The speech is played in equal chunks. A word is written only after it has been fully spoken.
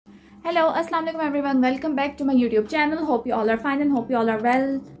Hello, assalamu alaikum everyone. Welcome back to my YouTube channel. Hope you all are fine and hope you all are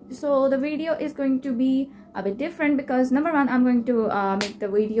well. So the video is going to be a bit different because number one, I'm going to make the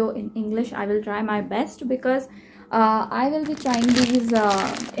video in English. I will try my best because I will be trying these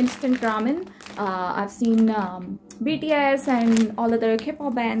instant ramen. I've seen BTS and all other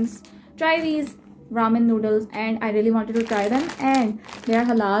K-pop bands try these ramen noodles and I really wanted to try them, and they are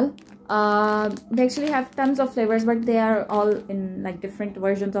halal. They actually have tons of flavors, but they are all in like different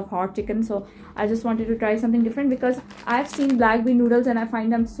versions of hot chicken. So I just wanted to try something different because I've seen black bean noodles and I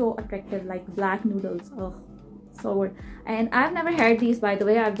find them so attractive, like black noodles. Oh, so good. And I've never had these, by the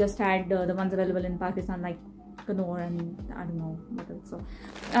way. I've just had the ones available in Pakistan, like Kanor and I don't know what else. So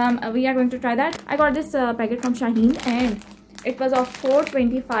we are going to try that. I got this packet from Shaheen and it was of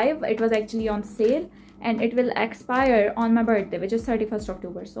 425. It was actually on sale and it will expire on my birthday, which is 31st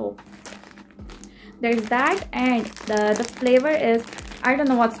October. So there's that, and the flavor is, I don't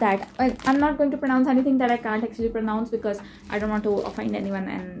know what's that. I'm not going to pronounce anything that I can't actually pronounce because I don't want to offend anyone,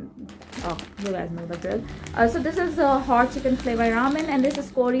 and oh, you guys know the drill. So this is a hot chicken flavor ramen and this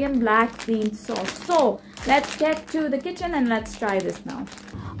is Korean black bean sauce. So let's get to the kitchen and let's try this now.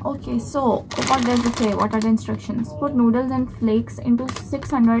 Okay, so what does it say? What are the instructions? Put noodles and flakes into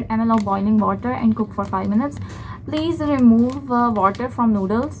 600 ml of boiling water and cook for 5 minutes. Please remove water from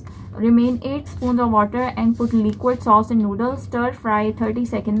noodles. Remain 8 spoons of water and put liquid sauce in noodles. Stir fry 30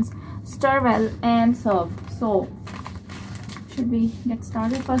 seconds. Stir well and serve. So, should we get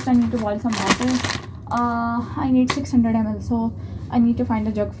started? First, I need to boil some water. I need 600 ml. So, I need to find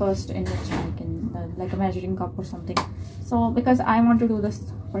a jug first in which I can, like a measuring cup or something. So, because I want to do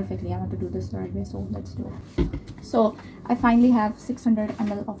this perfectly, I want to do this the right way. So, let's do it. So, I finally have 600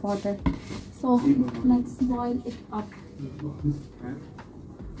 ml of water. So, let's boil it up.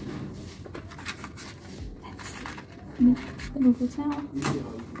 Let's make the noodles now.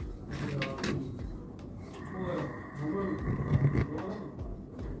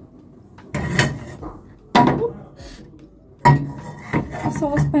 The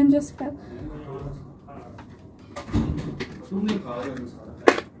saucepan just fell.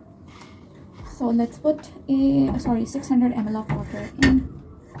 So let's put 600 ml of water in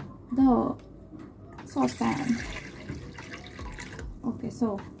the saucepan. Okay,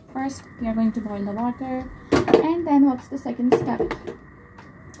 so first we are going to boil the water, and then what's the second step?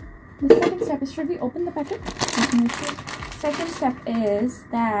 The second step is, should we open the packet? Second step is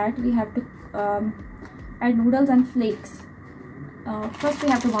that we have to add noodles and flakes. First we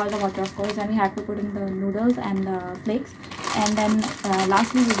have to boil the water, of course, then we have to put in the noodles and the flakes, and then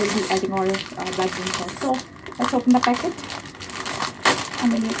lastly we will be adding all black bean sauce. So let's open the packet.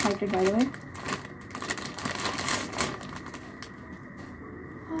 I'm really excited, by the way.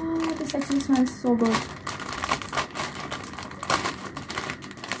 Oh, this actually smells so good.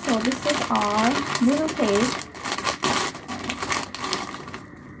 So this is our noodle paste.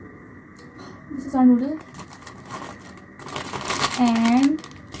 This is our noodle. And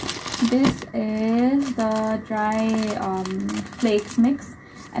this is the dry flakes mix,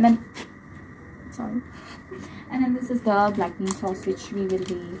 and then this is the black bean sauce which we will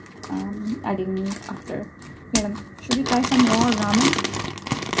be adding after. Okay, should we try some more ramen?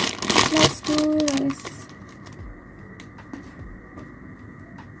 Let's do this.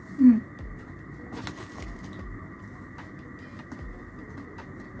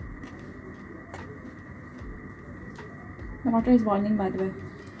 The water is boiling, by the way.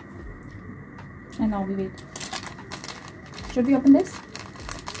 And now we wait. Should we open this?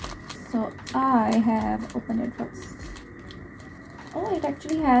 So I have opened it first. Oh, it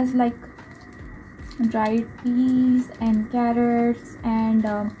actually has like dried peas and carrots and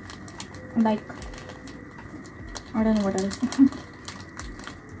like, I don't know what else.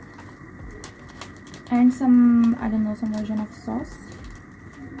 And some, I don't know, some version of sauce.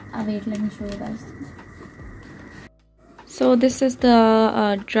 Wait, let me show you guys. So this is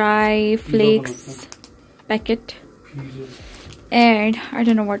the dry flakes packet, and I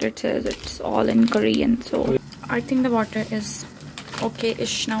don't know what it says. It's all in Korean. So I think the water is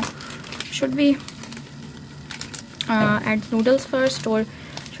okay-ish now. Should we add noodles first, or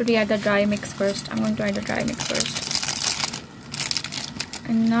should we add the dry mix first? I'm going to add the dry mix first.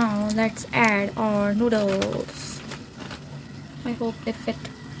 And now let's add our noodles. I hope they fit.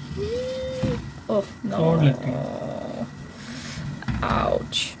 Oh no.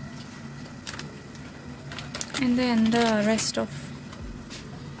 Ouch. And then the rest of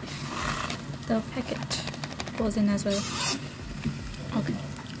the packet goes in as well. Okay,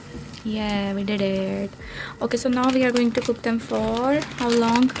 yeah, we did it. Okay, so now we are going to cook them for how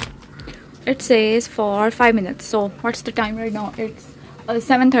long? It says for 5 minutes. So what's the time right now? It's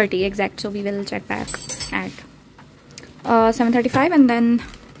 7:30 exact, so we will check back at 7:35, and then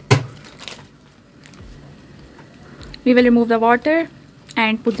we will remove the water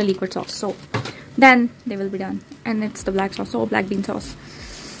and put the liquid sauce, so then they will be done. And it's the black sauce, so black bean sauce.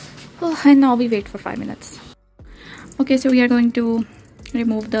 And now we wait for 5 minutes. Okay, so we are going to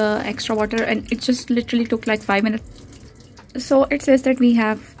remove the extra water, and it just literally took like 5 minutes. So it says that we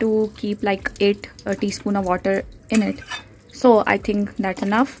have to keep like 8 teaspoons of water in it, so I think that's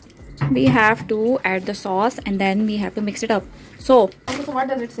enough. We have to add the sauce and then we have to mix it up. So what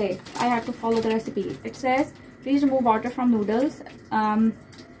does it say? I have to follow the recipe. It says please remove water from noodles,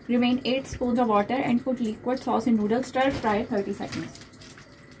 remain 8 spoons of water and put liquid sauce in noodles, stir fry 30 seconds.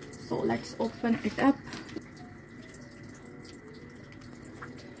 So let's open it up.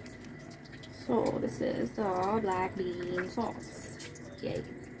 So this is the black bean sauce. Yay.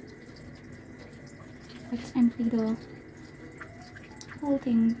 Let's empty the whole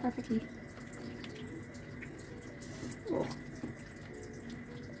thing perfectly. Oh.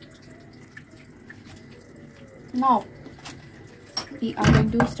 Now we are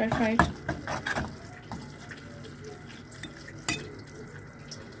going to stir fry it.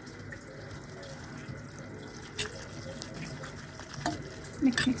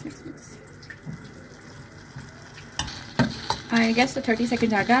 Mix, mix, mix, mix. I guess the 30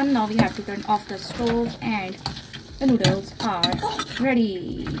 seconds are done. Now we have to turn off the stove and the noodles are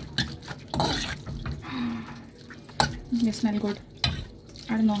ready. They smell good.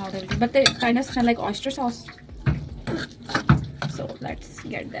 I don't know how they do, but they kind of smell like oyster sauce. So let's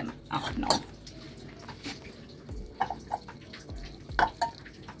get them out now.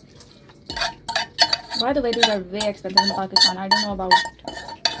 By the way, these are way expensive in Pakistan. I don't know about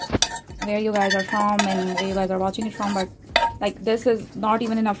where you guys are from and where you guys are watching it from, but like this is not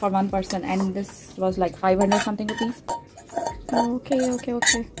even enough for one person, and this was like 500 something rupees. Okay.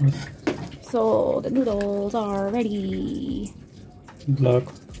 So the noodles are ready. Black.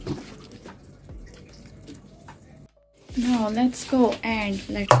 Now let's go and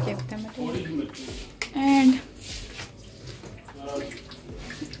let's give them a taste. And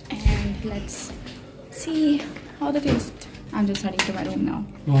let's see how they taste. I'm just heading to my room now.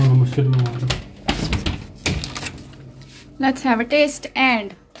 Let's have a taste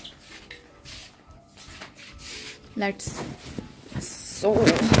and let's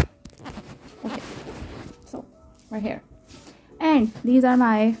okay, so right here, and these are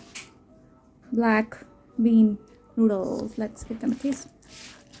my black bean noodles. Let's give them a taste.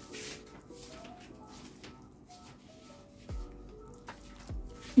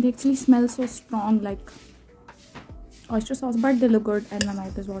 They actually smell so strong like oyster sauce, but they look good and my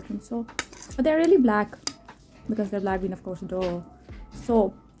mouth is watering. So but they're really black because they're black bean, of course, duh.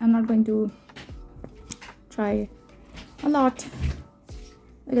 So I'm not going to try a lot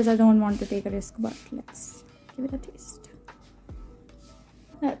because I don't want to take a risk, but let's give it a taste.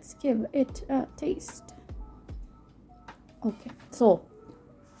 Let's give it a taste. Okay, so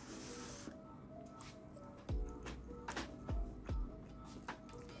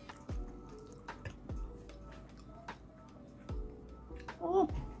oh,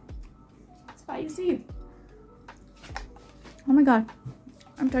 spicy. Oh my god,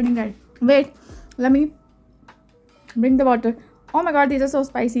 I'm turning red. Wait, let me bring the water. Oh my god, these are so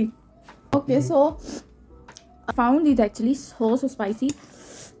spicy. Okay, so I found these actually so spicy,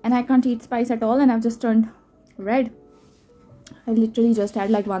 and I can't eat spice at all, and I've just turned red. I literally just had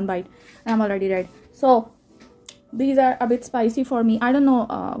like one bite and I'm already red. So these are a bit spicy for me. I don't know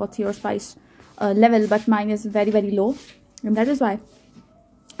what's your spice level, but mine is very low, and that is why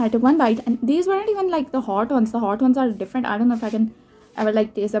I took one bite. And these weren't even like the hot ones. The hot ones are different. I don't know if I can ever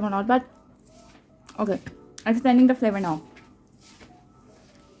like taste them or not, but okay, I'm extending the flavor now.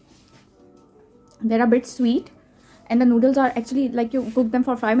 They're a bit sweet, and the noodles are actually like you cook them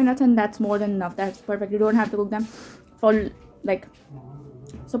for 5 minutes and that's more than enough. That's perfect. You don't have to cook them for like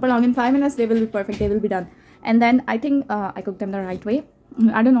super long. In 5 minutes they will be perfect, they will be done. And then I think I cooked them the right way.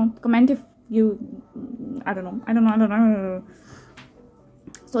 I don't know, comment if you I don't know.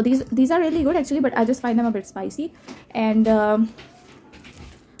 So these are really good actually, but I just find them a bit spicy, and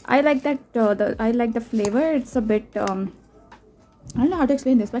I like that I like the flavor. It's a bit I don't know how to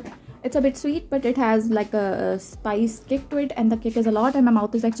explain this, but it's a bit sweet, but it has like a spice kick to it, and the kick is a lot, and my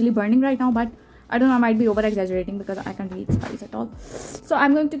mouth is actually burning right now, but I don't know, I might be over exaggerating because I can't eat spice at all. So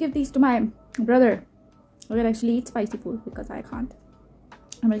I'm going to give these to my brother who can actually eat spicy food because I can't.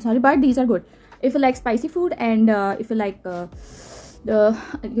 I'm really sorry, but these are good if you like spicy food, and if you like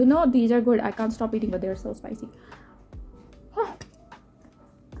these are good. I can't stop eating, but they're so spicy.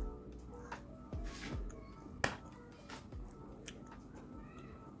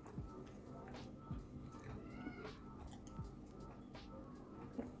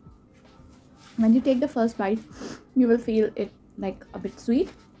 when you take the first bite, you will feel it like a bit sweet.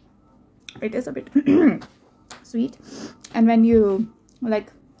 It is a bit sweet, and when you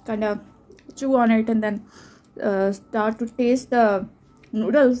like kind of chew on it and then start to taste the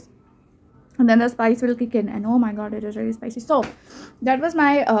noodles, and then the spice will kick in, and oh my god, it is really spicy. So that was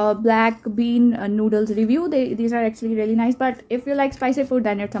my black bean noodles review. These are actually really nice, but if you like spicy food,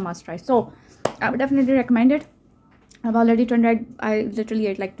 then it's a must try. So I would definitely recommend it. I've already tried it. I literally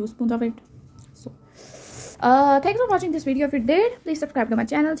ate like 2 spoons of it. So thanks for watching this video. If you did, please subscribe to my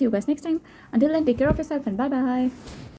channel. See you guys next time. Until then, take care of yourself and bye bye.